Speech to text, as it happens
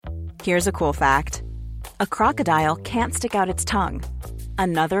Here's a cool fact. A crocodile can't stick out its tongue.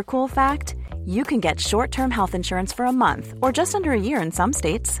 Another cool fact, you can get short-term health insurance for a month or just under a year in some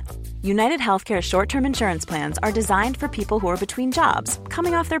states. United Healthcare short-term insurance plans are designed for people who are between jobs,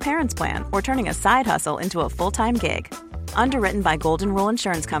 coming off their parents' plan, or turning a side hustle into a full-time gig. Underwritten by Golden Rule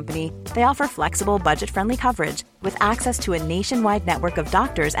Insurance Company, they offer flexible, budget-friendly coverage with access to a nationwide network of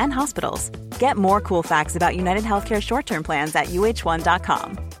doctors and hospitals. Get more cool facts about United Healthcare short-term plans at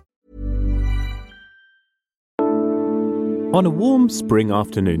uh1.com. On a warm spring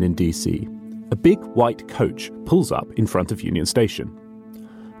afternoon in DC, a big white coach pulls up in front of Union Station.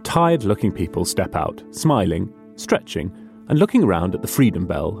 Tired-looking people step out, smiling, stretching, and looking around at the Freedom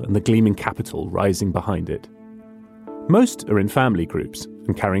Bell and the gleaming Capitol rising behind it. Most are in family groups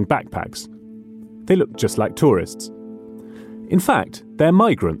and carrying backpacks. They look just like tourists. In fact, they're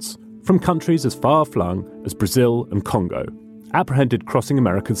migrants from countries as far-flung as Brazil and Congo, apprehended crossing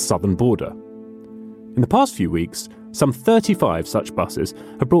America's southern border. In the past few weeks, some 35 such buses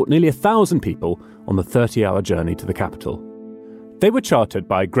have brought nearly 1,000 people on the 30-hour journey to the Capitol. They were chartered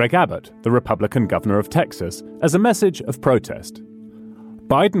by Greg Abbott, the Republican governor of Texas, as a message of protest.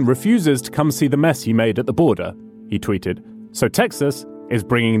 "Biden refuses to come see the mess he made at the border," he tweeted, "so Texas is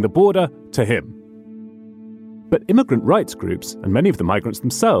bringing the border to him." But immigrant rights groups, and many of the migrants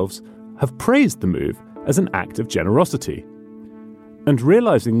themselves, have praised the move as an act of generosity. And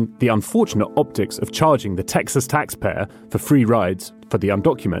realizing the unfortunate optics of charging the Texas taxpayer for free rides for the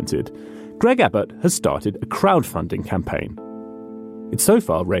undocumented, Greg Abbott has started a crowdfunding campaign. It's so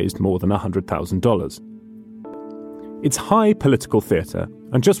far raised more than $100,000. It's high political theatre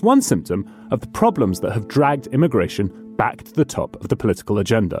and just one symptom of the problems that have dragged immigration back to the top of the political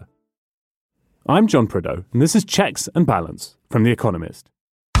agenda. I'm John Prideaux, and this is Checks and Balance from The Economist.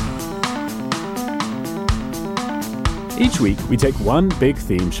 Each week, we take one big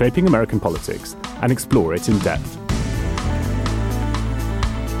theme shaping American politics and explore it in depth.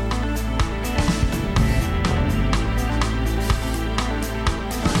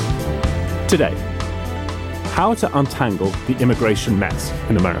 Today, how to untangle the immigration mess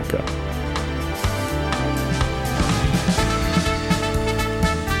in America.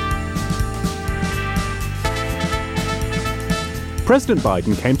 President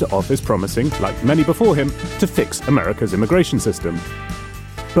Biden came to office promising, like many before him, to fix America's immigration system.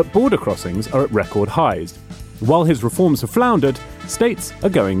 But border crossings are at record highs. While his reforms have floundered, states are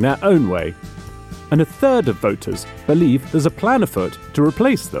going their own way. And a third of voters believe there's a plan afoot to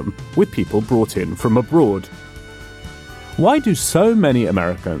replace them with people brought in from abroad. Why do so many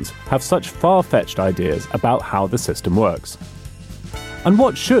Americans have such far-fetched ideas about how the system works? And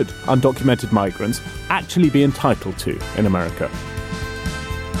what should undocumented migrants actually be entitled to in America?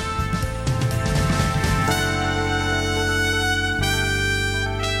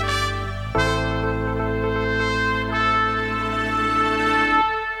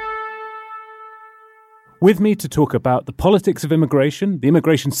 With me to talk about the politics of immigration, the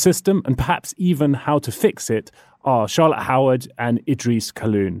immigration system, and perhaps even how to fix it are Charlotte Howard and Idris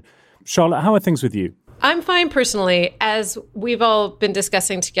Khaloun. Charlotte, how are things with you? I'm fine personally. As we've all been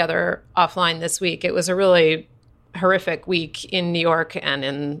discussing together offline this week, it was a really horrific week in New York and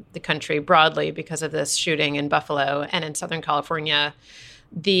in the country broadly because of this shooting in Buffalo and in Southern California.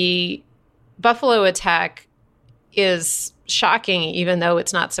 The Buffalo attack is shocking, even though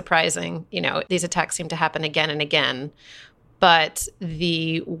it's not surprising. You know, these attacks seem to happen again and again. But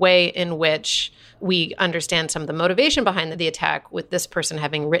the way in which we understand some of the motivation behind the attack, with this person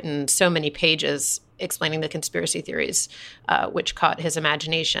having written so many pages explaining the conspiracy theories, which caught his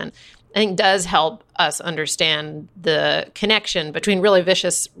imagination, I think does help us understand the connection between really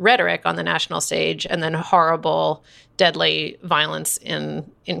vicious rhetoric on the national stage and then horrible, deadly violence in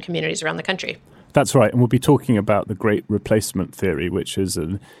communities around the country. That's right. And we'll be talking about the Great Replacement Theory, which is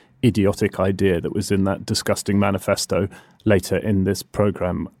an idiotic idea that was in that disgusting manifesto later in this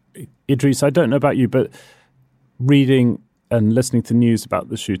program. Idris, I don't know about you, but reading and listening to news about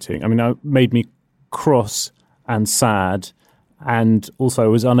the shooting, I mean, it made me cross and sad, and also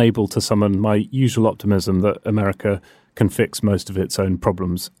was unable to summon my usual optimism that America can fix most of its own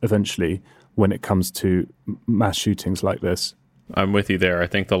problems eventually when it comes to mass shootings like this. I'm with you there. I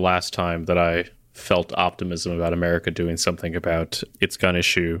think the last time that I felt optimism about America doing something about its gun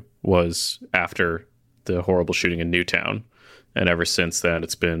issue was after the horrible shooting in Newtown. And ever since then,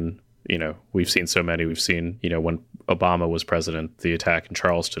 it's been, we've seen so many. We've seen, when Obama was president, the attack in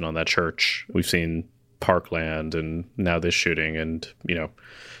Charleston on that church. We've seen Parkland and now this shooting. And,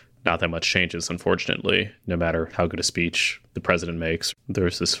 not that much changes, unfortunately, no matter how good a speech the president makes.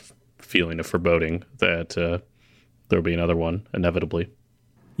 There's this feeling of foreboding that there'll be another one, inevitably.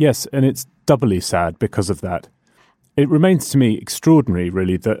 Yes, and it's doubly sad because of that. It remains to me extraordinary,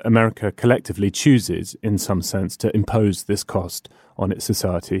 really, that America collectively chooses, in some sense, to impose this cost on its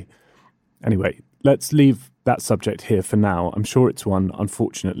society. Anyway, let's leave that subject here for now. I'm sure it's one,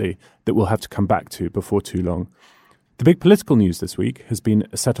 unfortunately, that we'll have to come back to before too long. The big political news this week has been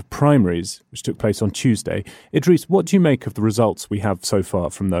a set of primaries which took place on Tuesday. Idris, what do you make of the results we have so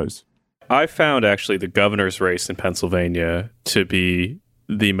far from those? I found actually the governor's race in Pennsylvania to be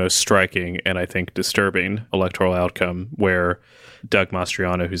the most striking and I think disturbing electoral outcome, where Doug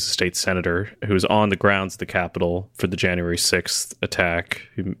Mastriano, who's a state senator, who was on the grounds of the Capitol for the January 6th attack,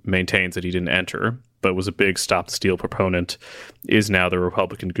 who maintains that he didn't enter, but was a big Stop the Steal proponent, is now the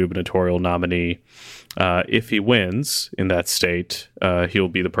Republican gubernatorial nominee. If he wins in that state, he'll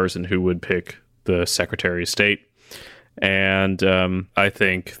be the person who would pick the Secretary of State. And I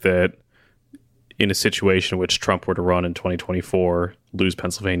think that in a situation in which Trump were to run in 2024, lose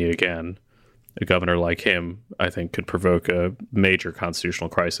Pennsylvania again, a governor like him, I think, could provoke a major constitutional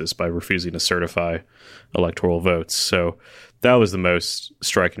crisis by refusing to certify electoral votes. So that was the most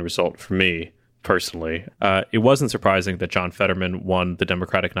striking result for me personally. It wasn't surprising that John Fetterman won the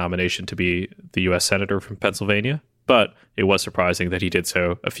Democratic nomination to be the U.S. Senator from Pennsylvania, but it was surprising that he did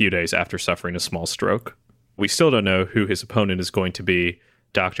so a few days after suffering a small stroke. We still don't know who his opponent is going to be.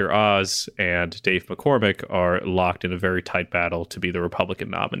 Dr. Oz and Dave McCormick are locked in a very tight battle to be the Republican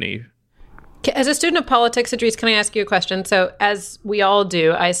nominee. As a student of politics, Idris, can I ask you a question? So as we all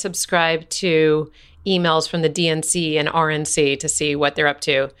do, I subscribe to emails from the DNC and RNC to see what they're up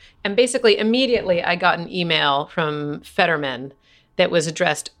to. And basically, immediately, I got an email from Fetterman that was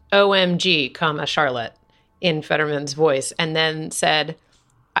addressed OMG, Charlotte, in Fetterman's voice, and then said,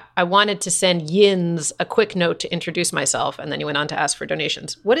 I wanted to send Yins a quick note to introduce myself, and then he went on to ask for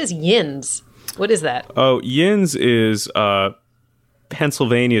donations. What is Yins? What is that? Oh, Yins is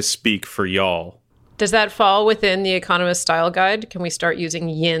Pennsylvania speak for y'all. Does that fall within the Economist style guide? Can we start using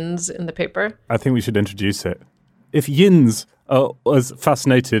Yins in the paper? I think we should introduce it. If Yins was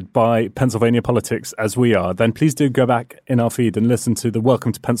fascinated by Pennsylvania politics as we are, then please do go back in our feed and listen to the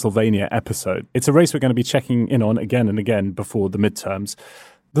Welcome to Pennsylvania episode. It's a race we're going to be checking in on again and again before the midterms.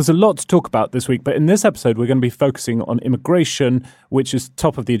 There's a lot to talk about this week, but in this episode, we're going to be focusing on immigration, which is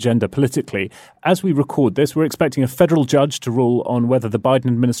top of the agenda politically. As we record this, we're expecting a federal judge to rule on whether the Biden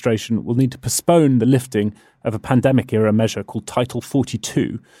administration will need to postpone the lifting of a pandemic-era measure called Title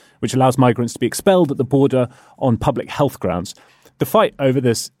 42, which allows migrants to be expelled at the border on public health grounds. The fight over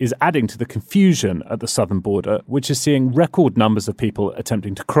this is adding to the confusion at the southern border, which is seeing record numbers of people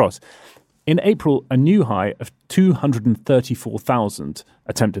attempting to cross. In April, a new high of 234,000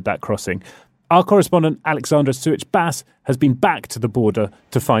 attempted that crossing. Our correspondent Alexandra Suich-Bass has been back to the border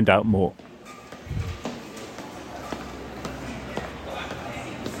to find out more.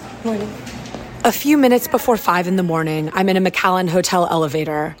 Morning. A few minutes before 5 a.m, I'm in a McAllen Hotel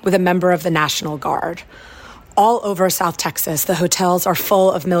elevator with a member of the National Guard. All over South Texas, the hotels are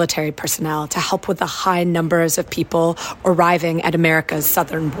full of military personnel to help with the high numbers of people arriving at America's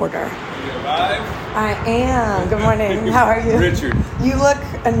southern border. You arrived? I am. Good morning. How are you? Richard. You look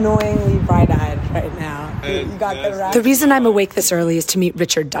annoyingly bright-eyed right now. You got the right. The reason I'm awake this early is to meet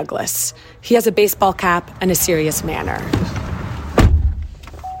Richard Douglas. He has a baseball cap and a serious manner.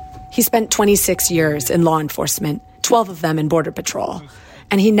 He spent 26 years in law enforcement, 12 of them in Border Patrol.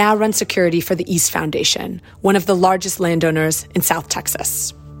 And he now runs security for the East Foundation, one of the largest landowners in South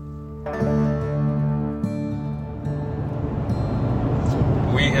Texas.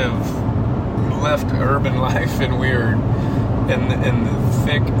 We have left urban life and we're in the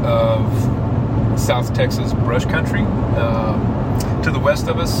thick of South Texas brush country. To the west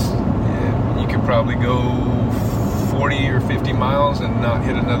of us, you could probably go 40 or 50 miles and not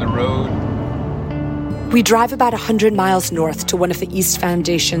hit another road. We drive about 100 miles north to one of the East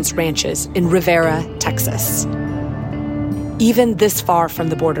Foundation's ranches in Rivera, Texas. Even this far from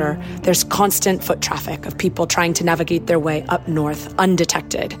the border, there's constant foot traffic of people trying to navigate their way up north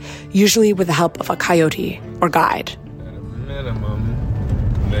undetected, usually with the help of a coyote or guide. At a minimum,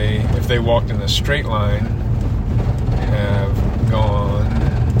 if they walked in a straight line, have gone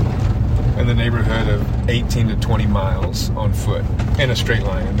in the neighborhood of 18 to 20 miles on foot in a straight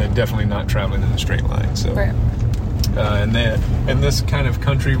line, and they're definitely not traveling in a straight line. So, right. And in this kind of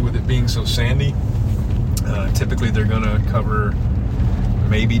country, with it being so sandy, typically they're going to cover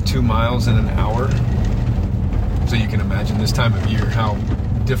maybe 2 miles in an hour. So you can imagine this time of year how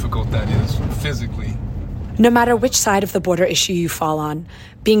difficult that is physically. No matter which side of the border issue you fall on,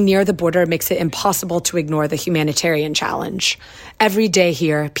 being near the border makes it impossible to ignore the humanitarian challenge. Every day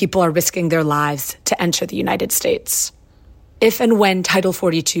here, people are risking their lives to enter the United States. If and when Title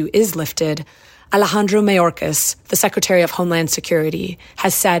 42 is lifted, Alejandro Mayorkas, the Secretary of Homeland Security,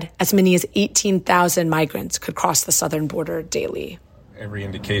 has said as many as 18,000 migrants could cross the southern border daily. Every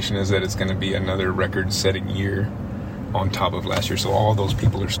indication is that it's going to be another record-setting year on top of last year. So all those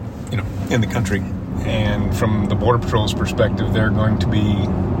people are, in the country. And from the Border Patrol's perspective, they're going to be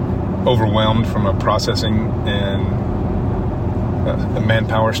overwhelmed from a processing and a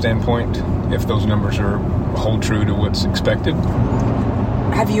manpower standpoint if those numbers hold true to what's expected.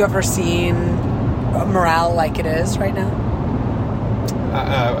 Have you ever seen morale like it is right now?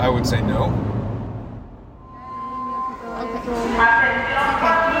 I would say no.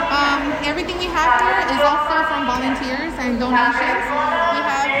 Everything we have here is also from volunteers and donations.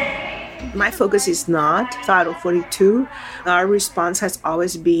 My focus is not Title 42. Our response has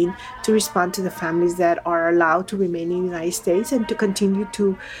always been to respond to the families that are allowed to remain in the United States and to continue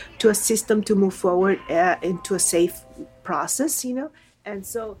to assist them to move forward into a safe process, And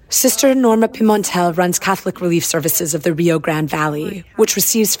so, Sister Norma Pimentel runs Catholic Relief Services of the Rio Grande Valley, which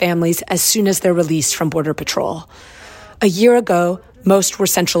receives families as soon as they're released from Border Patrol. A year ago, most were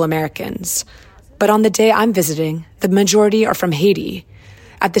Central Americans. But on the day I'm visiting, the majority are from Haiti.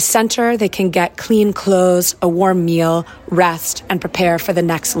 At the center, they can get clean clothes, a warm meal, rest, and prepare for the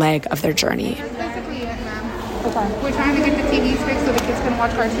next leg of their journey. That's basically it, ma'am. Okay. We're trying to get the TVs fixed so the kids can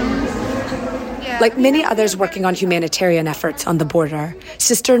watch cartoons. Yeah. Like many others working on humanitarian efforts on the border,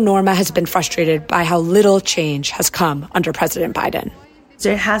 Sister Norma has been frustrated by how little change has come under President Biden.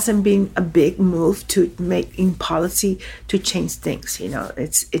 There hasn't been a big move to make in policy to change things.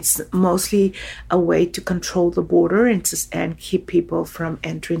 It's mostly a way to control the border and keep people from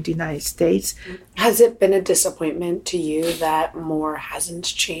entering the United States. Has it been a disappointment to you that more hasn't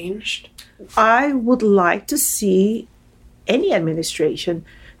changed? I would like to see any administration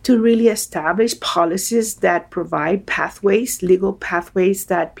to really establish policies that provide pathways, legal pathways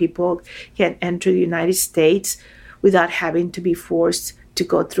that people can enter the United States without having to be forced to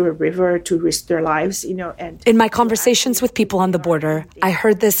go through a river to risk their lives, And in my conversations with people on the border, I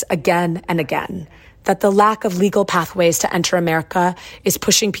heard this again and again, that the lack of legal pathways to enter America is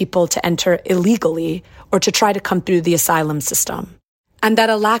pushing people to enter illegally or to try to come through the asylum system. And that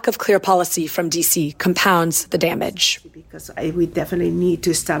a lack of clear policy from D.C. compounds the damage. Because we definitely need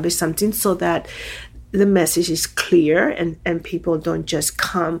to establish something so that the message is clear and people don't just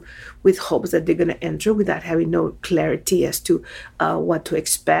come with hopes that they're going to enter without having no clarity as to what to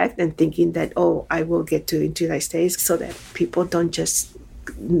expect and thinking that, I will get into the United States, so that people don't just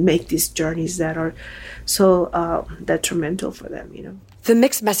make these journeys that are so detrimental for them, The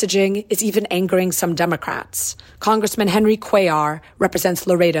mixed messaging is even angering some Democrats. Congressman Henry Cuellar represents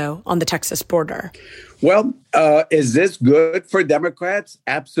Laredo on the Texas border. Well, is this good for Democrats?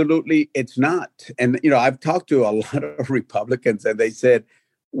 Absolutely, it's not. And, I've talked to a lot of Republicans and they said,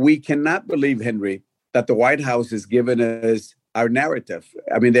 we cannot believe, Henry, that the White House is giving us our narrative.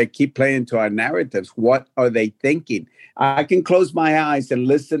 I mean, they keep playing to our narratives. What are they thinking? I can close my eyes and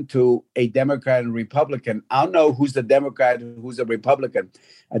listen to a Democrat and Republican. I'll know who's a Democrat and who's a Republican.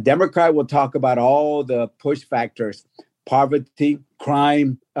 A Democrat will talk about all the push factors: poverty,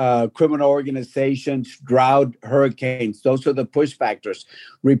 crime, criminal organizations, drought, hurricanes. Those are the push factors.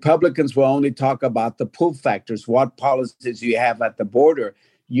 Republicans will only talk about the pull factors, what policies you have at the border.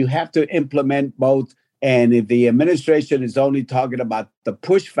 You have to implement both. And if the administration is only talking about the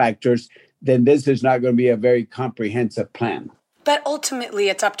push factors, then this is not going to be a very comprehensive plan. But ultimately,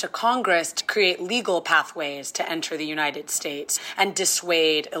 it's up to Congress to create legal pathways to enter the United States and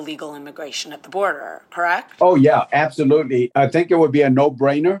dissuade illegal immigration at the border, correct? Oh, yeah, absolutely. I think it would be a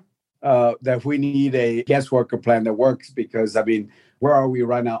no-brainer that we need a guest worker plan that works because, where are we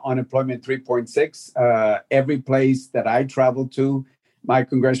right now? Unemployment 3.6. Every place that I travel to, my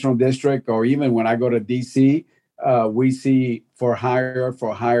congressional district, or even when I go to D.C., we see for hire.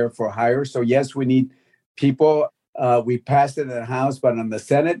 So, yes, we need people. We passed it in the House, but in the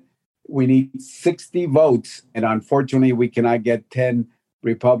Senate, we need 60 votes. And unfortunately, we cannot get 10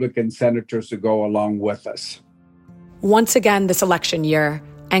 Republican senators to go along with us. Once again this election year,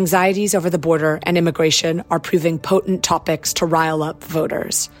 anxieties over the border and immigration are proving potent topics to rile up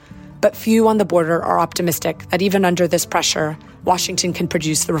voters. But few on the border are optimistic that even under this pressure, Washington can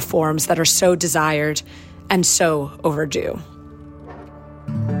produce the reforms that are so desired and so overdue.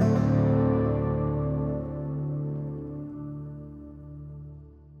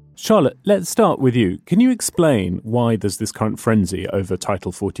 Charlotte, let's start with you. Can you explain why there's this current frenzy over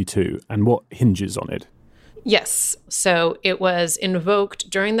Title 42 and what hinges on it? Yes. So it was invoked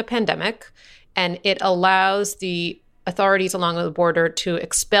during the pandemic, and it allows the authorities along the border to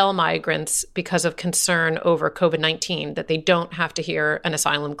expel migrants because of concern over COVID-19, that they don't have to hear an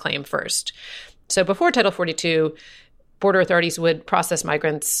asylum claim first. So before Title 42, border authorities would process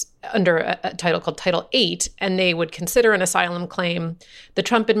migrants under a title called Title 8, and they would consider an asylum claim. The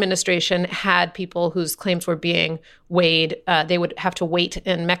Trump administration had people whose claims were being weighed. They would have to wait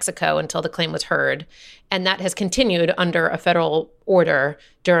in Mexico until the claim was heard. And that has continued under a federal order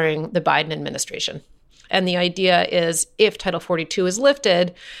during the Biden administration. And the idea is if Title 42 is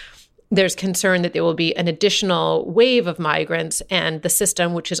lifted, there's concern that there will be an additional wave of migrants, and the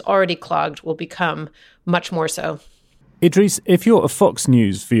system, which is already clogged, will become much more so. Idris, if you're a Fox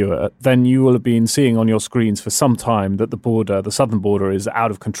News viewer, then you will have been seeing on your screens for some time that the southern border, is out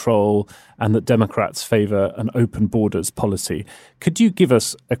of control and that Democrats favour an open borders policy. Could you give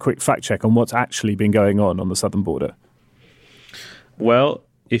us a quick fact check on what's actually been going on the southern border? Well,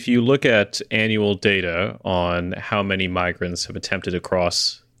 if you look at annual data on how many migrants have attempted to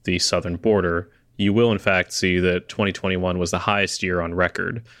cross the southern border, you will in fact see that 2021 was the highest year on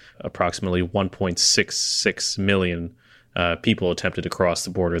record. Approximately 1.66 million people attempted to cross the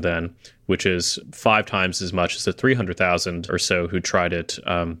border then, which is 5 times as much as the 300,000 or so who tried it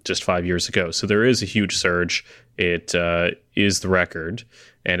just 5 years ago. So there is a huge surge. It is the record,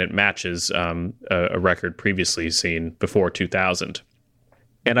 and it matches a record previously seen before 2000.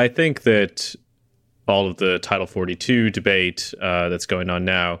 And I think that all of the Title 42 debate that's going on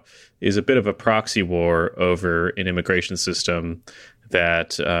now is a bit of a proxy war over an immigration system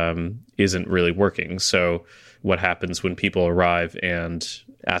that isn't really working. So what happens when people arrive and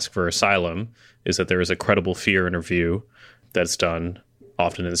ask for asylum is that there is a credible fear interview that's done,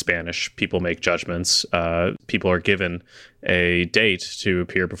 often in Spanish. People make judgments. People are given a date to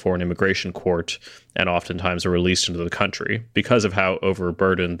appear before an immigration court and oftentimes are released into the country. Because of how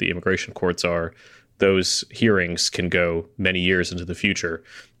overburdened the immigration courts are, those hearings can go many years into the future,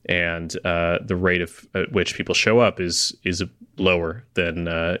 and the rate at which people show up is lower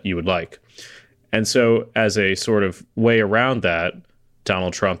than you would like. And so as a sort of way around that,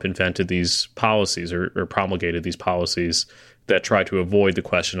 Donald Trump invented these policies or promulgated these policies that try to avoid the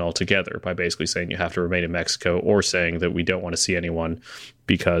question altogether by basically saying you have to remain in Mexico, or saying that we don't want to see anyone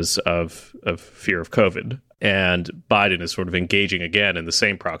because of fear of COVID. And Biden is sort of engaging again in the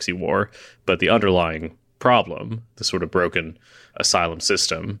same proxy war, but the underlying problem, the sort of broken asylum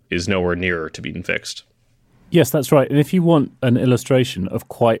system, is nowhere nearer to being fixed. Yes, that's right. And if you want an illustration of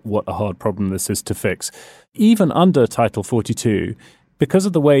quite what a hard problem this is to fix, even under Title 42, because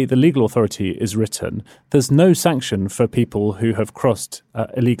of the way the legal authority is written, there's no sanction for people who have crossed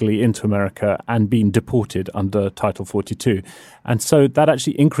illegally into America and been deported under Title 42. And so that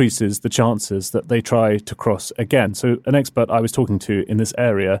actually increases the chances that they try to cross again. So an expert I was talking to in this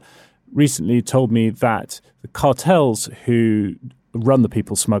area recently told me that the cartels who run the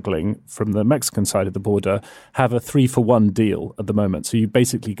people smuggling from the Mexican side of the border have a 3-for-1 deal at the moment. So you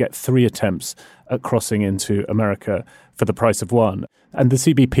basically get 3 attempts at crossing into America for the price of 1. And the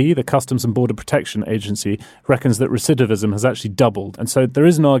CBP, the Customs and Border Protection Agency, reckons that recidivism has actually doubled. And so there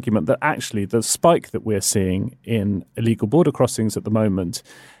is an argument that actually the spike that we're seeing in illegal border crossings at the moment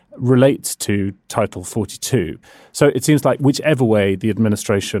relates to Title 42. So it seems like whichever way the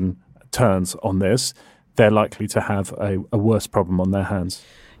administration turns on this, they're likely to have a worse problem on their hands.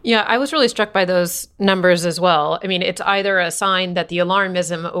 Yeah, I was really struck by those numbers as well. I mean, it's either a sign that the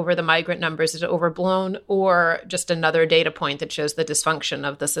alarmism over the migrant numbers is overblown, or just another data point that shows the dysfunction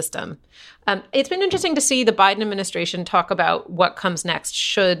of the system. It's been interesting to see the Biden administration talk about what comes next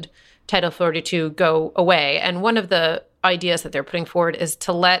should Title 42 go away. And one of the ideas that they're putting forward is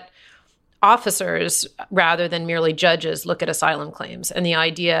to let officers, rather than merely judges, look at asylum claims. And the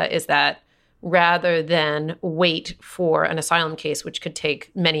idea is that rather than wait for an asylum case, which could take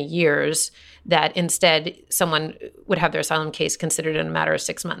many years, that instead someone would have their asylum case considered in a matter of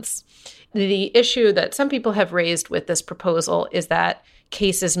 6 months. The issue that some people have raised with this proposal is that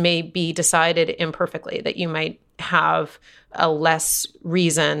cases may be decided imperfectly, that you might have a less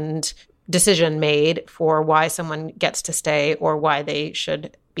reasoned decision made for why someone gets to stay or why they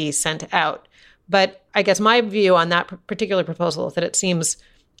should be sent out. But I guess my view on that particular proposal is that it seems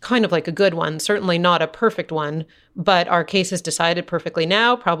kind of like a good one, certainly not a perfect one, but are cases decided perfectly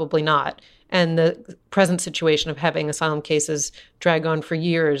now? Probably not. And the present situation of having asylum cases drag on for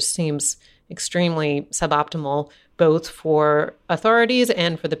years seems extremely suboptimal, both for authorities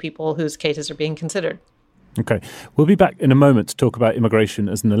and for the people whose cases are being considered. Okay. We'll be back in a moment to talk about immigration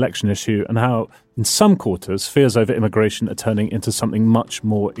as an election issue and how, in some quarters, fears over immigration are turning into something much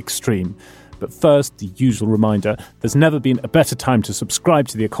more extreme. But first, the usual reminder, there's never been a better time to subscribe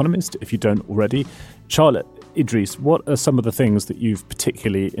to The Economist if you don't already. Charlotte, Idris, what are some of the things that you've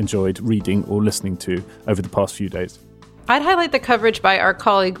particularly enjoyed reading or listening to over the past few days? I'd highlight the coverage by our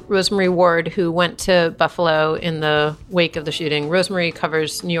colleague Rosemary Ward, who went to Buffalo in the wake of the shooting. Rosemary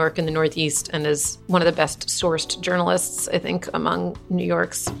covers New York and the Northeast and is one of the best sourced journalists, I think, among New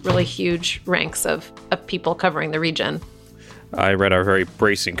York's really huge ranks of people covering the region. I read our very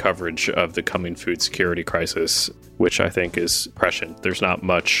bracing coverage of the coming food security crisis, which I think is prescient. There's not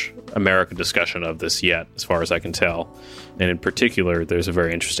much American discussion of this yet, as far as I can tell. And in particular, there's a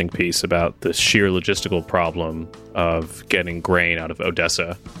very interesting piece about the sheer logistical problem of getting grain out of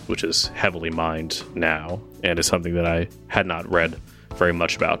Odessa, which is heavily mined now, and is something that I had not read very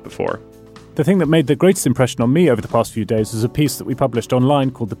much about before. The thing that made the greatest impression on me over the past few days was a piece that we published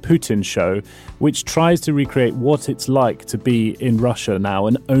online called The Putin Show, which tries to recreate what it's like to be in Russia now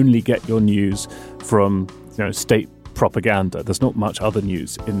and only get your news from, state propaganda. There's not much other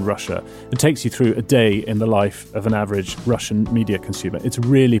news in Russia. It takes you through a day in the life of an average Russian media consumer. It's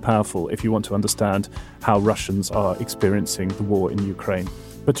really powerful if you want to understand how Russians are experiencing the war in Ukraine.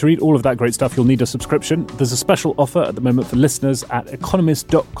 But to read all of that great stuff, you'll need a subscription. There's a special offer at the moment for listeners at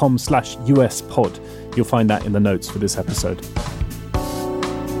economist.com/US pod. You'll find that in the notes for this episode.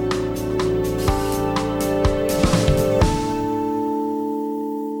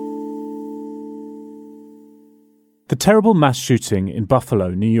 The terrible mass shooting in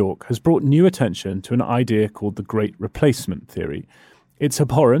Buffalo, New York, has brought new attention to an idea called the Great Replacement Theory. It's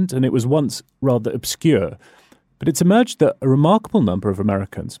abhorrent, and it was once rather obscure. But it's emerged that a remarkable number of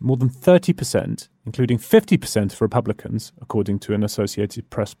Americans, more than 30%, including 50% of Republicans, according to an Associated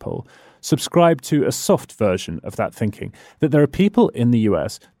Press poll, subscribe to a soft version of that thinking, that there are people in the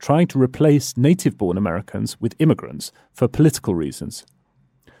US trying to replace native-born Americans with immigrants for political reasons.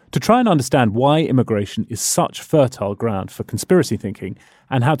 To try and understand why immigration is such fertile ground for conspiracy thinking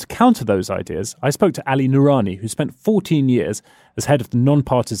and how to counter those ideas, I spoke to Ali Noorani, who spent 14 years as head of the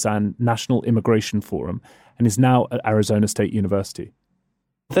nonpartisan National Immigration Forum and is now at Arizona State University.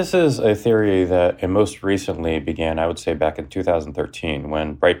 This is a theory that most recently began, I would say, back in 2013,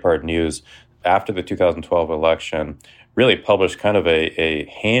 when Breitbart News, after the 2012 election, really published kind of a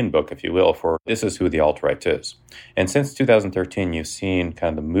handbook, if you will, for this is who the alt-right is. And since 2013, you've seen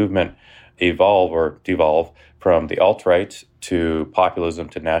kind of the movement evolve or devolve from the alt-right to populism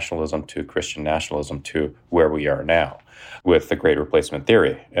to nationalism to Christian nationalism to where we are now with the Great Replacement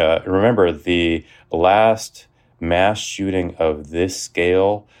Theory. Remember, the last mass shooting of this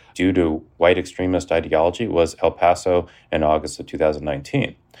scale due to white extremist ideology was El Paso in August of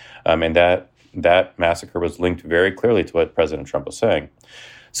 2019. And that massacre was linked very clearly to what President Trump was saying.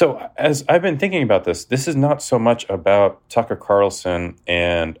 So as I've been thinking about this is not so much about Tucker Carlson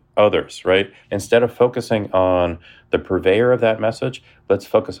and others, right? Instead of focusing on the purveyor of that message, let's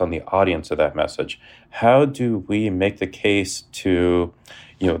focus on the audience of that message. How do we make the case to,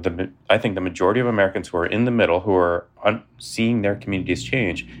 I think the majority of Americans who are in the middle, who are seeing their communities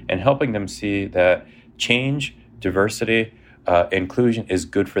change and helping them see that change, diversity, inclusion is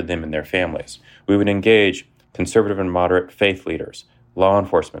good for them and their families. We would engage conservative and moderate faith leaders, law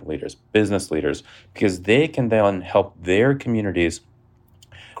enforcement leaders, business leaders, because they can then help their communities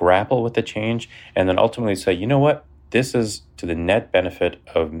grapple with the change and then ultimately say, you know what, this is to the net benefit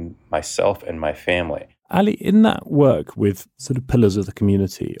of myself and my family. Ali, in that work with sort of pillars of the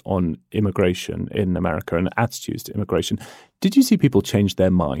community on immigration in America and attitudes to immigration, did you see people change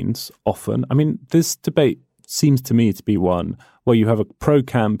their minds often? I mean, this debate seems to me to be one where you have a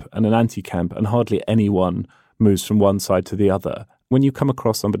pro-camp and an anti-camp and hardly anyone moves from one side to the other. When you come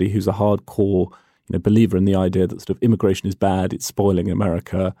across somebody who's a hardcore believer in the idea that sort of immigration is bad, it's spoiling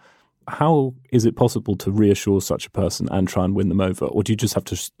America, how is it possible to reassure such a person and try and win them over? Or do you just have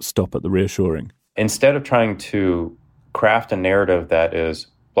to stop at the reassuring? Instead of trying to craft a narrative that is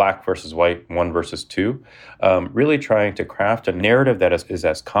black versus white, 1 versus 2, really trying to craft a narrative that is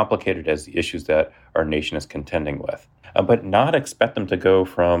as complicated as the issues that our nation is contending with, but not expect them to go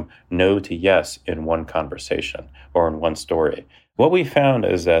from no to yes in one conversation or in one story. What we found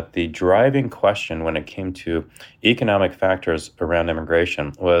is that the driving question when it came to economic factors around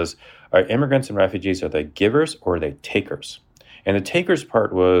immigration was, are immigrants and refugees, are they givers or are they takers? And the takers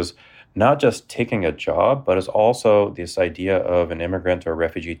part was not just taking a job, but is also this idea of an immigrant or a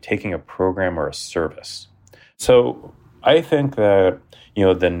refugee taking a program or a service. So I think that,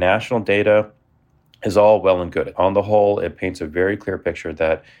 the national data is all well and good. On the whole, it paints a very clear picture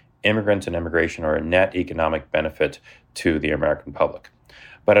that immigrants and immigration are a net economic benefit to the American public.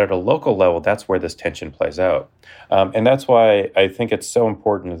 But at a local level, that's where this tension plays out. And that's why I think it's so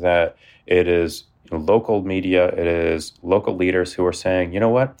important that it is local media, it is local leaders who are saying, you know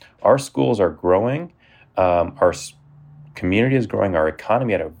what, our schools are growing, Our community is growing. Our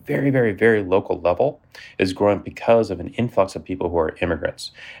economy at a very, very, very local level is growing because of an influx of people who are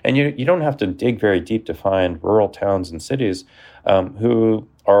immigrants. And you don't have to dig very deep to find rural towns and cities who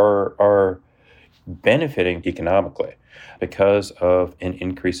are benefiting economically because of an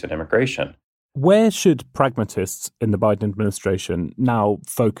increase in immigration. Where should pragmatists in the Biden administration now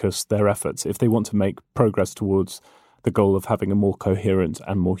focus their efforts if they want to make progress towards the goal of having a more coherent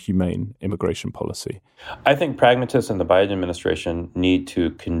and more humane immigration policy? I think pragmatists in the Biden administration need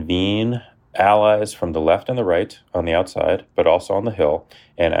to convene allies from the left and the right on the outside, but also on the Hill,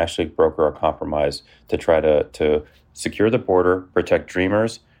 and actually broker a compromise to try to secure the border, protect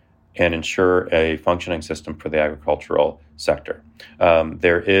dreamers, and ensure a functioning system for the agricultural sector.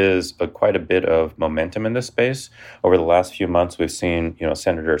 There is quite a bit of momentum in this space. Over the last few months, we've seen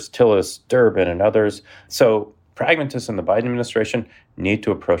Senators Tillis, Durbin, and others. So pragmatists in the Biden administration need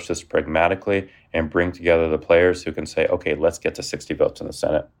to approach this pragmatically and bring together the players who can say, okay, let's get to 60 votes in the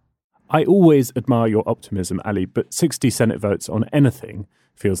Senate. I always admire your optimism, Ali, but 60 Senate votes on anything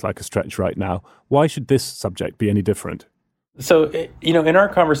feels like a stretch right now. Why should this subject be any different? So, in our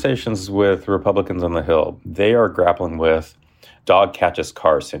conversations with Republicans on the Hill, they are grappling with dog catches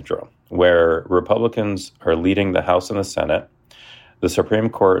car syndrome, where Republicans are leading the House and the Senate. The Supreme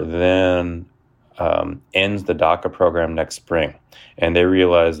Court then ends the DACA program next spring. And they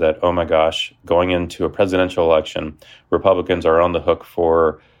realize that, oh my gosh, going into a presidential election, Republicans are on the hook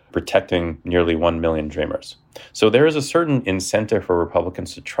for protecting nearly 1 million dreamers. So there is a certain incentive for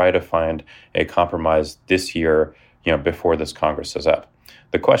Republicans to try to find a compromise this year, before this Congress is up.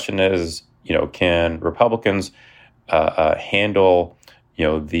 The question is, can Republicans handle,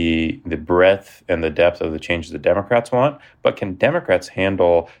 the breadth and the depth of the changes the Democrats want, but can Democrats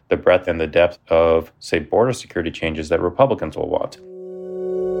handle the breadth and the depth of, say, border security changes that Republicans will want?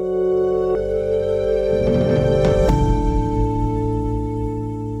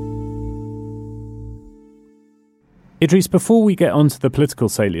 Idris, before we get on to the political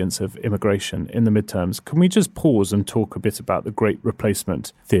salience of immigration in the midterms, can we just pause and talk a bit about the Great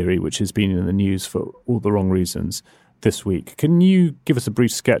Replacement theory, which has been in the news for all the wrong reasons this week? Can you give us a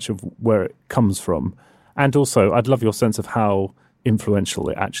brief sketch of where it comes from? And also, I'd love your sense of how influential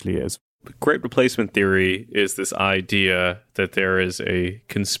it actually is. The Great Replacement theory is this idea that there is a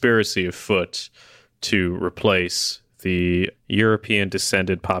conspiracy afoot to replace the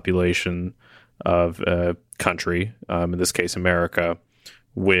European-descended population of a country, in this case America,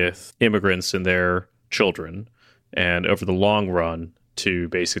 with immigrants and their children, and over the long run to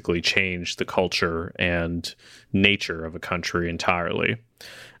basically change the culture and nature of a country entirely.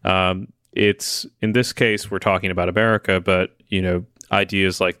 It's, in this case, we're talking about America, but,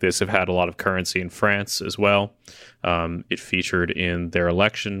 ideas like this have had a lot of currency in France as well. It featured in their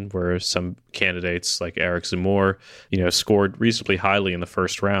election where some candidates like Eric Zemmour, scored reasonably highly in the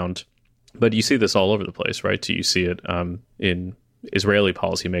first round. But you see this all over the place, right? You see it in Israeli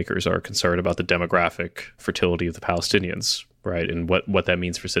policymakers are concerned about the demographic fertility of the Palestinians, right? And what that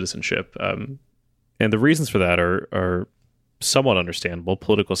means for citizenship. And the reasons for that are somewhat understandable.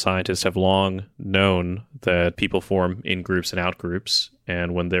 Political scientists have long known that people form in-groups and out-groups.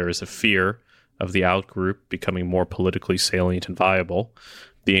 And when there is a fear of the out-group becoming more politically salient and viable,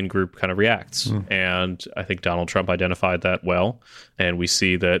 the in-group kind of reacts. And I think Donald Trump identified that well. And we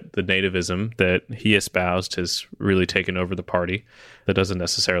see that the nativism that he espoused has really taken over the party. That doesn't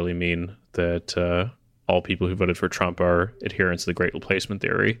necessarily mean that all people who voted for Trump are adherents to the Great Replacement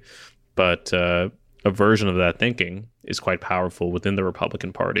theory. But a version of that thinking is quite powerful within the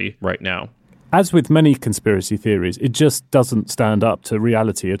Republican Party right now. As with many conspiracy theories, it just doesn't stand up to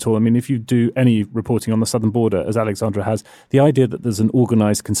reality at all. I mean, if you do any reporting on the southern border, as Alexandra has, the idea that there's an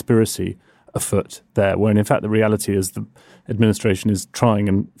organized conspiracy afoot there, when in fact the reality is the administration is trying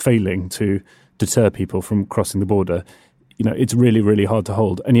and failing to deter people from crossing the border, it's really, really hard to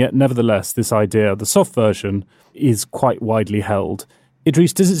hold. And yet, nevertheless, this idea, the soft version, is quite widely held.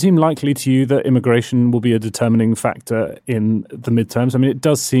 Idris, does it seem likely to you that immigration will be a determining factor in the midterms? I mean, it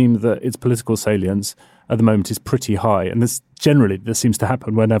does seem that its political salience at the moment is pretty high, and this seems to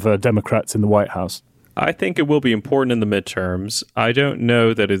happen whenever Democrats in the White House. I think it will be important in the midterms. I don't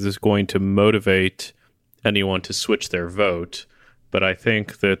know that it is going to motivate anyone to switch their vote, but I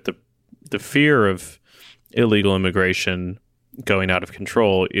think that the fear of illegal immigration going out of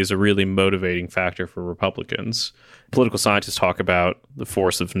control is a really motivating factor for Republicans. Political scientists talk about the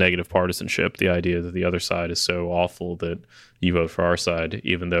force of negative partisanship, the idea that the other side is so awful that you vote for our side,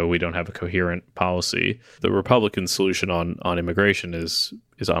 even though we don't have a coherent policy. The Republican solution on immigration is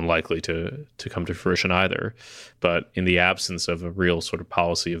unlikely to come to fruition either. But in the absence of a real sort of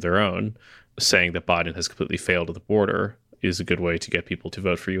policy of their own, saying that Biden has completely failed at the border is a good way to get people to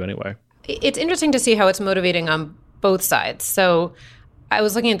vote for you anyway. It's interesting to see how it's motivating on both sides. So I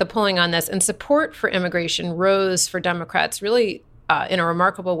was looking at the polling on this, and support for immigration rose for Democrats really in a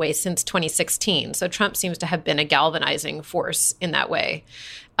remarkable way since 2016. So Trump seems to have been a galvanizing force in that way.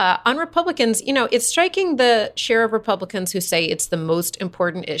 On Republicans, it's striking the share of Republicans who say it's the most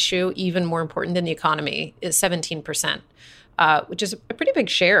important issue, even more important than the economy, is 17%, which is a pretty big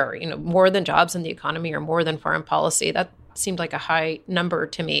share, more than jobs in the economy or more than foreign policy. That seemed like a high number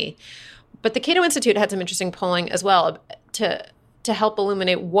to me. But the Cato Institute had some interesting polling as well to help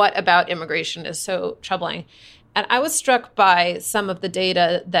illuminate what about immigration is so troubling. And I was struck by some of the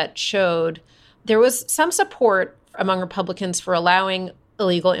data that showed there was some support among Republicans for allowing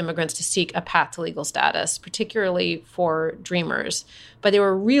illegal immigrants to seek a path to legal status, particularly for Dreamers. But they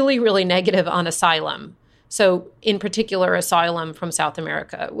were really, really negative on asylum. So in particular, asylum from South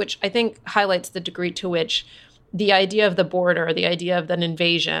America, which I think highlights the degree to which the idea of the border, the idea of an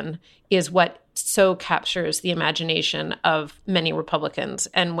invasion, is what so captures the imagination of many Republicans.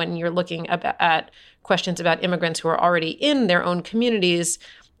 And when you're looking at questions about immigrants who are already in their own communities,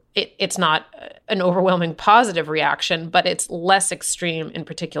 it's not an overwhelming positive reaction, but it's less extreme in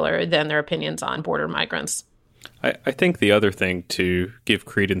particular than their opinions on border migrants. I think the other thing to give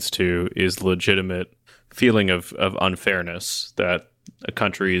credence to is legitimate feeling of unfairness, that a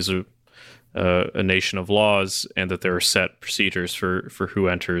country is a nation of laws and that there are set procedures for who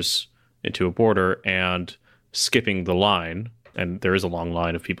enters into a border, and skipping the line, and there is a long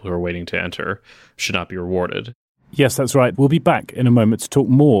line of people who are waiting to enter, should not be rewarded. Yes, that's right. We'll be back in a moment to talk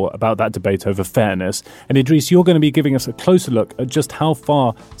more about that debate over fairness. And Idris, you're going to be giving us a closer look at just how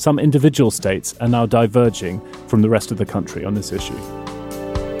far some individual states are now diverging from the rest of the country on this issue.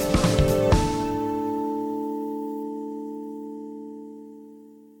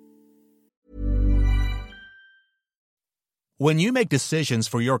 When you make decisions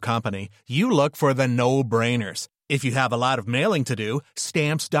for your company, you look for the no-brainers. If you have a lot of mailing to do,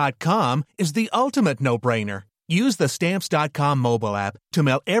 Stamps.com is the ultimate no-brainer. Use the Stamps.com mobile app to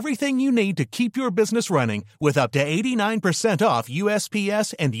mail everything you need to keep your business running with up to 89% off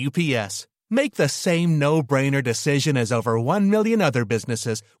USPS and UPS. Make the same no-brainer decision as over 1 million other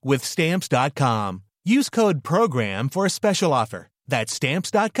businesses with Stamps.com. Use code PROGRAM for a special offer. That's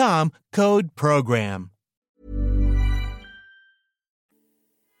Stamps.com, code PROGRAM.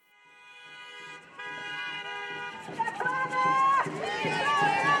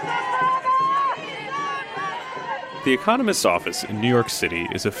 The Economist's office in New York City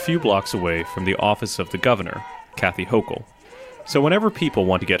is a few blocks away from the office of the governor, Kathy Hochul. So whenever people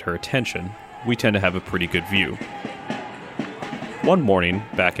want to get her attention, we tend to have a pretty good view. One morning,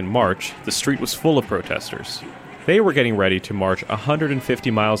 back in March, the street was full of protesters. They were getting ready to march 150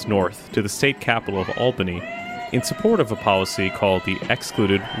 miles north to the state capital of Albany in support of a policy called the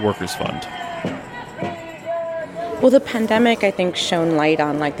Excluded Workers Fund. Well, the pandemic, I think, shone light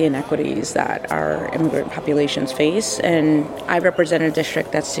on the inequities that our immigrant populations face, and I represent a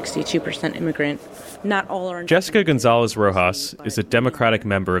district that's 62% immigrant. Not all are. Jessica Gonzalez Rojas is a Democratic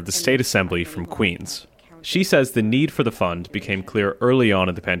member of the state assembly from Queens. She says the need for the fund became clear early on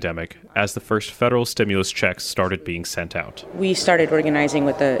in the pandemic as the first federal stimulus checks started being sent out. We started organizing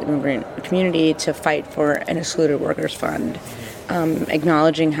with the immigrant community to fight for an excluded workers fund,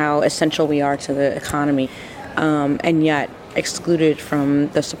 acknowledging how essential we are to the economy. And yet excluded from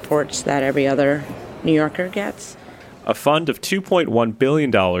the supports that every other New Yorker gets. A fund of $2.1 billion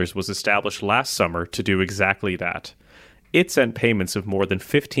was established last summer to do exactly that. It sent payments of more than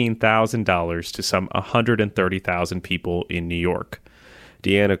 $15,000 to some 130,000 people in New York.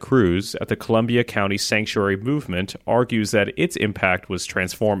 Deanna Cruz at the Columbia County Sanctuary Movement argues that its impact was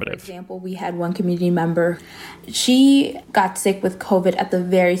transformative. For example, we had one community member. She got sick with COVID at the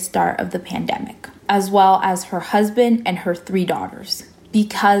very start of the pandemic, as well as her husband and her 3 daughters.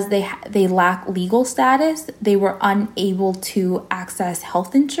 Because they lack legal status, they were unable to access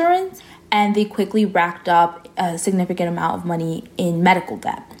health insurance, and they quickly racked up a significant amount of money in medical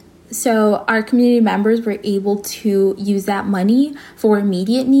debt. So our community members were able to use that money for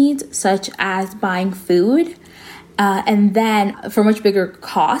immediate needs, such as buying food, and then for much bigger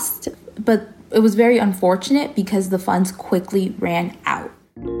cost. But it was very unfortunate because the funds quickly ran out.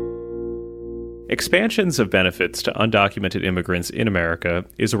 Expansions of benefits to undocumented immigrants in America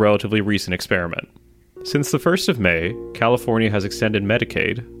is a relatively recent experiment. Since the 1st of May, California has extended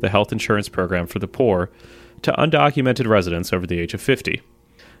Medicaid, the health insurance program for the poor, to undocumented residents over the age of 50.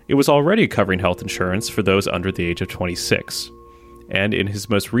 It was already covering health insurance for those under the age of 26. And in his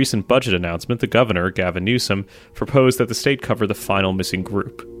most recent budget announcement, the governor, Gavin Newsom, proposed that the state cover the final missing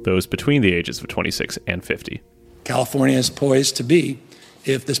group, those between the ages of 26 and 50. California is poised to be,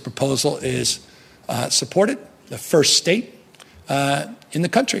 if this proposal is supported, the first state in the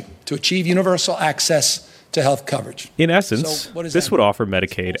country to achieve universal access to health coverage. In essence, this would offer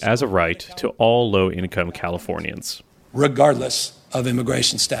Medicaid as a right to all low-income Californians, regardless of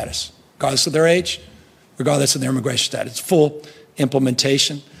immigration status, regardless of their age, regardless of their immigration status. Full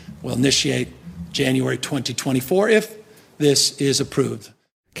implementation will initiate January 2024 if this is approved.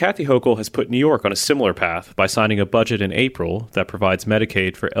 Kathy Hochul has put New York on a similar path by signing a budget in April that provides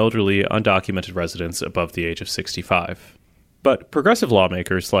Medicaid for elderly, undocumented residents above the age of 65. But progressive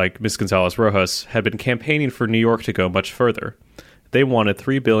lawmakers like Ms. Gonzalez-Rojas had been campaigning for New York to go much further. They wanted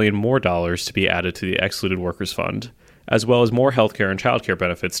 $3 billion more to be added to the Excluded Workers Fund, as well as more healthcare and childcare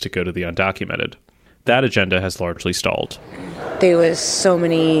benefits to go to the undocumented. That agenda has largely stalled. There was so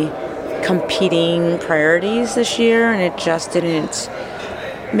many competing priorities this year, and it just didn't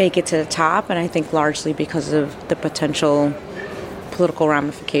make it to the top, and I think largely because of the potential political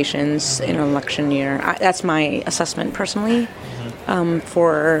ramifications in an election year. That's my assessment personally.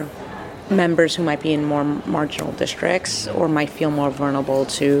 For members who might be in more marginal districts or might feel more vulnerable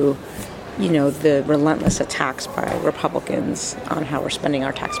to, the relentless attacks by Republicans on how we're spending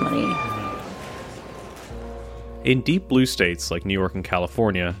our tax money. In deep blue states like New York and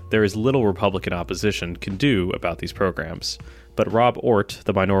California, there is little Republican opposition can do about these programs. But Rob Ortt,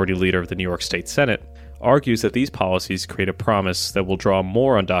 the minority leader of the New York State Senate, argues that these policies create a promise that will draw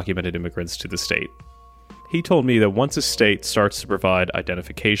more undocumented immigrants to the state. He told me that once a state starts to provide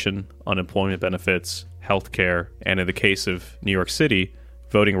identification, unemployment benefits, health care, and in the case of New York City,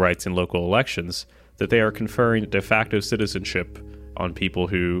 voting rights in local elections, that they are conferring de facto citizenship on people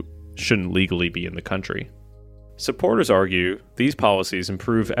who shouldn't legally be in the country. Supporters argue these policies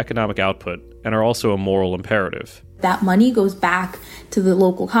improve economic output and are also a moral imperative. That money goes back to the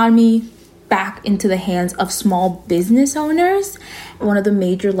local economy, back into the hands of small business owners. One of the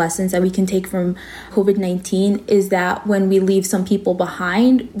major lessons that we can take from COVID-19 is that when we leave some people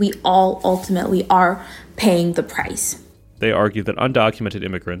behind, we all ultimately are paying the price. They argue that undocumented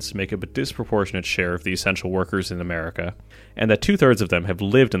immigrants make up a disproportionate share of the essential workers in America, and that 2/3 of them have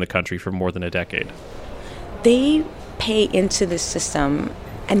lived in the country for more than a decade. They pay into the system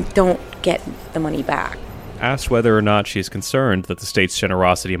and don't get the money back. Asked whether or not she is concerned that the state's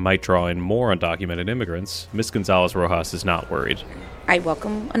generosity might draw in more undocumented immigrants, Ms. Gonzalez-Rojas is not worried. I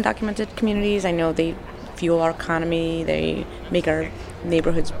welcome undocumented communities. I know they fuel our economy. They make our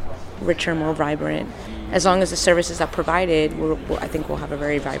neighborhoods richer, more vibrant. As long as the services are provided, I think we'll have a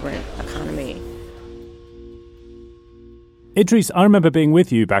very vibrant economy. Idris, I remember being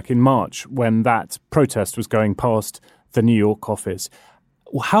with you back in March when that protest was going past the New York office.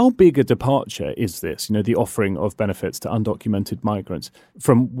 How big a departure is this, the offering of benefits to undocumented migrants,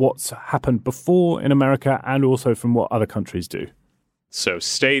 from what's happened before in America and also from what other countries do? So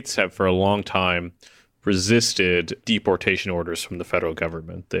states have for a long time resisted deportation orders from the federal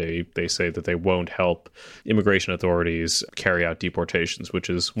government. They say that they won't help immigration authorities carry out deportations, which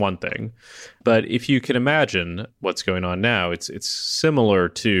is one thing. But if you can imagine what's going on now, it's similar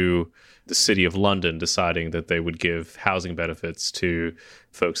to the City of London deciding that they would give housing benefits to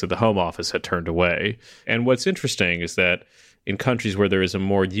folks that the Home Office had turned away. And what's interesting is that in countries where there is a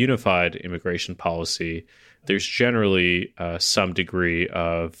more unified immigration policy, there's generally some degree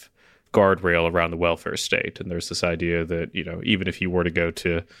of guardrail around the welfare state. And there's this idea that, even if you were to go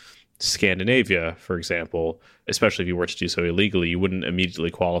to Scandinavia, for example, especially if you were to do so illegally, you wouldn't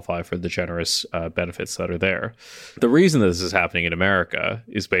immediately qualify for the generous benefits that are there. The reason that this is happening in America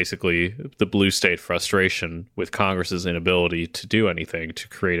is basically the blue state frustration with Congress's inability to do anything to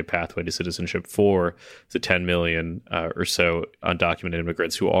create a pathway to citizenship for the 10 million or so undocumented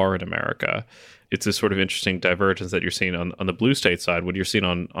immigrants who are in America. It's a sort of interesting divergence that you're seeing on the blue state side. What you're seeing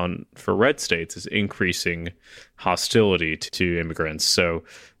on for red states is increasing hostility to immigrants. So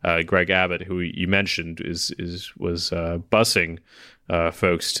Greg Abbott, who you mentioned, was busing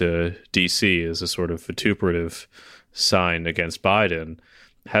folks to D.C. as a sort of vituperative sign against Biden,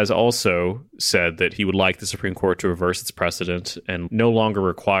 has also said that he would like the Supreme Court to reverse its precedent and no longer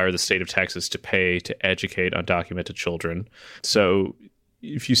require the state of Texas to pay to educate undocumented children. So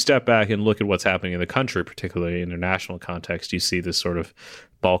if you step back and look at what's happening in the country, particularly in a international context, you see this sort of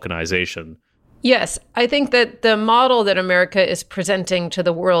balkanization. Yes, I think that the model that America is presenting to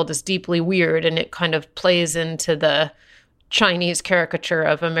the world is deeply weird, and it kind of plays into the Chinese caricature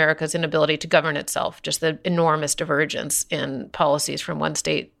of America's inability to govern itself, just the enormous divergence in policies from one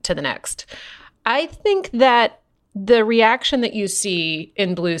state to the next. I think that the reaction that you see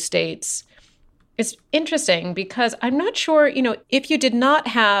in blue states is interesting because I'm not sure, if you did not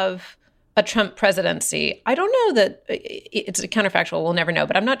have a Trump presidency, I don't know that it's counterfactual. We'll never know,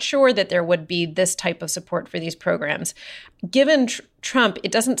 but I'm not sure that there would be this type of support for these programs. Given Trump,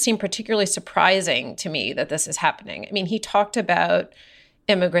 it doesn't seem particularly surprising to me that this is happening. I mean, he talked about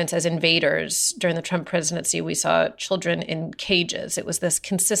immigrants as invaders during the Trump presidency. We saw children in cages. It was this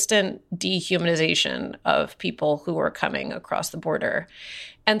consistent dehumanization of people who were coming across the border.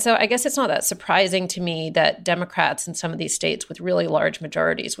 And so I guess it's not that surprising to me that Democrats in some of these states with really large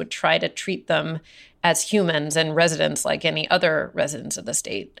majorities would try to treat them as humans and residents like any other residents of the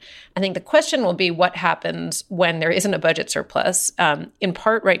state. I think the question will be what happens when there isn't a budget surplus, in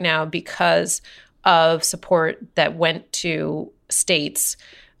part right now because of support that went to states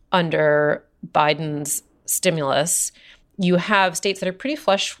under Biden's stimulus. You have states that are pretty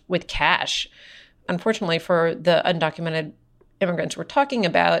flush with cash. Unfortunately, for the undocumented immigrants we're talking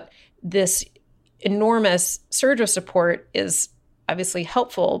about, this enormous surge of support is obviously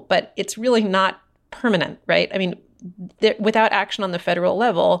helpful, but it's really not permanent, right? I mean, without action on the federal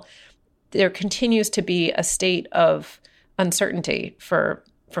level, there continues to be a state of uncertainty for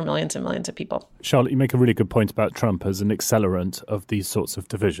millions and millions of people. Charlotte, you make a really good point about Trump as an accelerant of these sorts of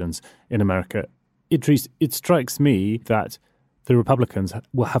divisions in America. Idris, it strikes me that the Republicans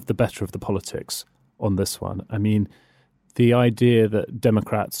will have the better of the politics on this one. I mean, the idea that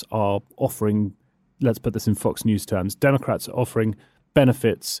Democrats are offering, let's put this in Fox News terms, Democrats are offering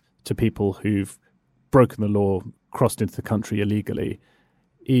benefits to people who've broken the law, crossed into the country illegally,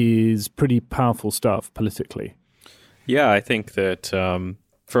 is pretty powerful stuff politically. Yeah, I think that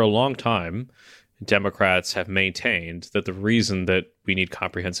for a long time, Democrats have maintained that the reason that we need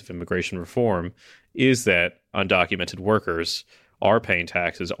comprehensive immigration reform is that undocumented workers are paying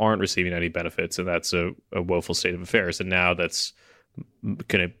taxes, aren't receiving any benefits, and that's a woeful state of affairs. And now that's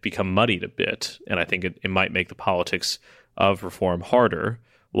going to become muddied a bit. And I think it might make the politics of reform harder,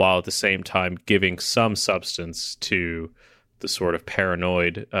 while at the same time giving some substance to the sort of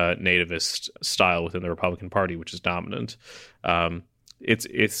paranoid nativist style within the Republican Party, which is dominant.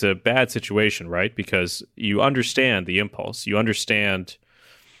 It's a bad situation, right? Because you understand the impulse. You understand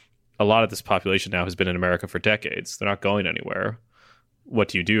a lot of this population now has been in America for decades. They're not going anywhere. What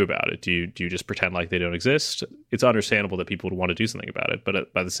do you do about it? Do you just pretend like they don't exist? It's understandable that people would want to do something about it.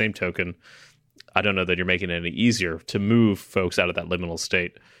 But by the same token, I don't know that you're making it any easier to move folks out of that liminal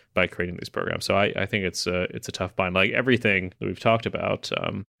state by creating these programs. So I think it's a tough bind. Like everything that we've talked about,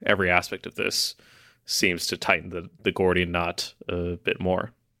 every aspect of this seems to tighten the Gordian knot a bit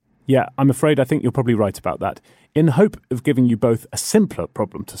more. Yeah, I'm afraid I think you're probably right about that. In hope of giving you both a simpler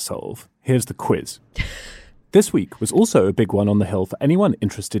problem to solve, here's the quiz. This week was also a big one on the Hill for anyone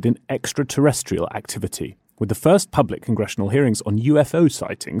interested in extraterrestrial activity, with the first public congressional hearings on UFO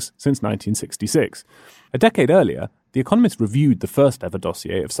sightings since 1966. A decade earlier, The Economist reviewed the first ever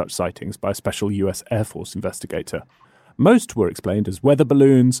dossier of such sightings by a special US Air Force investigator. Most were explained as weather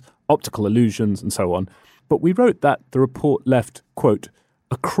balloons, optical illusions, and so on, but we wrote that the report left, quote,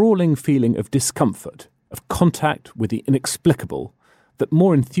 a crawling feeling of discomfort, of contact with the inexplicable, that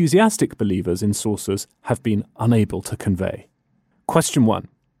more enthusiastic believers in saucers have been unable to convey. Question 1.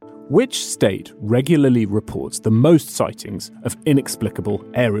 Which state regularly reports the most sightings of inexplicable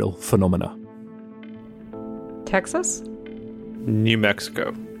aerial phenomena? Texas? New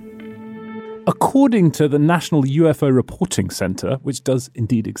Mexico. According to the National UFO Reporting Center, which does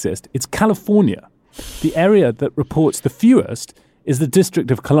indeed exist, it's California. The area that reports the fewest is the District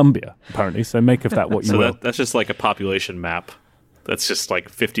of Columbia, apparently, so make of that what you will. That's just like a population map. That's just like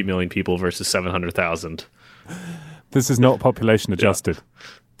 50 million people versus 700,000. This is not population adjusted. Yeah.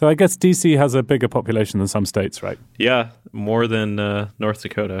 Though I guess D.C. has a bigger population than some states, right? Yeah, more than North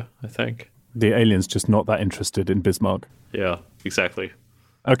Dakota, I think. The aliens just not that interested in Bismarck. Yeah, exactly.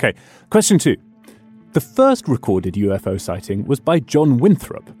 Okay, question 2. The first recorded UFO sighting was by John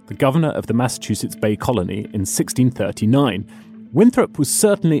Winthrop, the governor of the Massachusetts Bay Colony in 1639. Winthrop was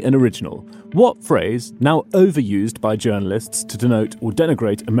certainly an original. What phrase, now overused by journalists to denote or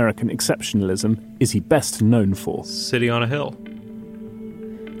denigrate American exceptionalism, is he best known for? City on a hill.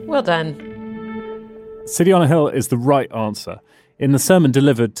 Well done. City on a hill is the right answer. In the sermon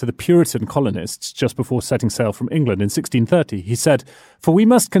delivered to the Puritan colonists just before setting sail from England in 1630, he said, "For we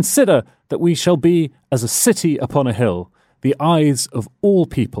must consider that we shall be as a city upon a hill. The eyes of all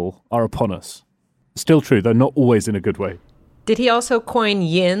people are upon us." Still true, though not always in a good way. Did he also coin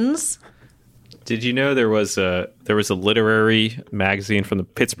yins? Did you know there was a literary magazine from the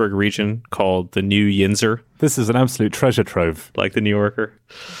Pittsburgh region called The New Yinzer? This is an absolute treasure trove. Like The New Yorker?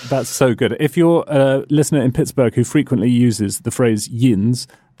 That's so good. If you're a listener in Pittsburgh who frequently uses the phrase yins,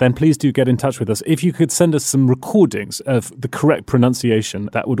 then please do get in touch with us. If you could send us some recordings of the correct pronunciation,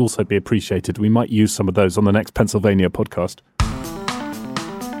 that would also be appreciated. We might use some of those on the next Pennsylvania podcast.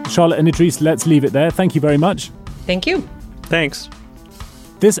 Charlotte and Idris, let's leave it there. Thank you very much. Thank you. Thanks.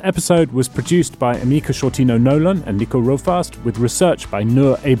 This episode was produced by Amika Shortino-Nolan and Nico Rofast, with research by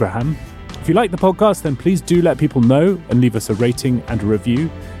Noor Abraham. If you like the podcast, then please do let people know and leave us a rating and a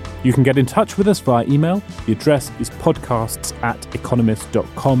review. You can get in touch with us via email. The address is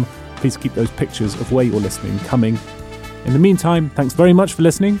podcasts@economist.com. Please keep those pictures of where you're listening coming. In the meantime, thanks very much for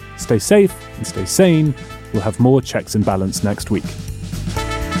listening. Stay safe and stay sane. We'll have more Checks and Balance next week.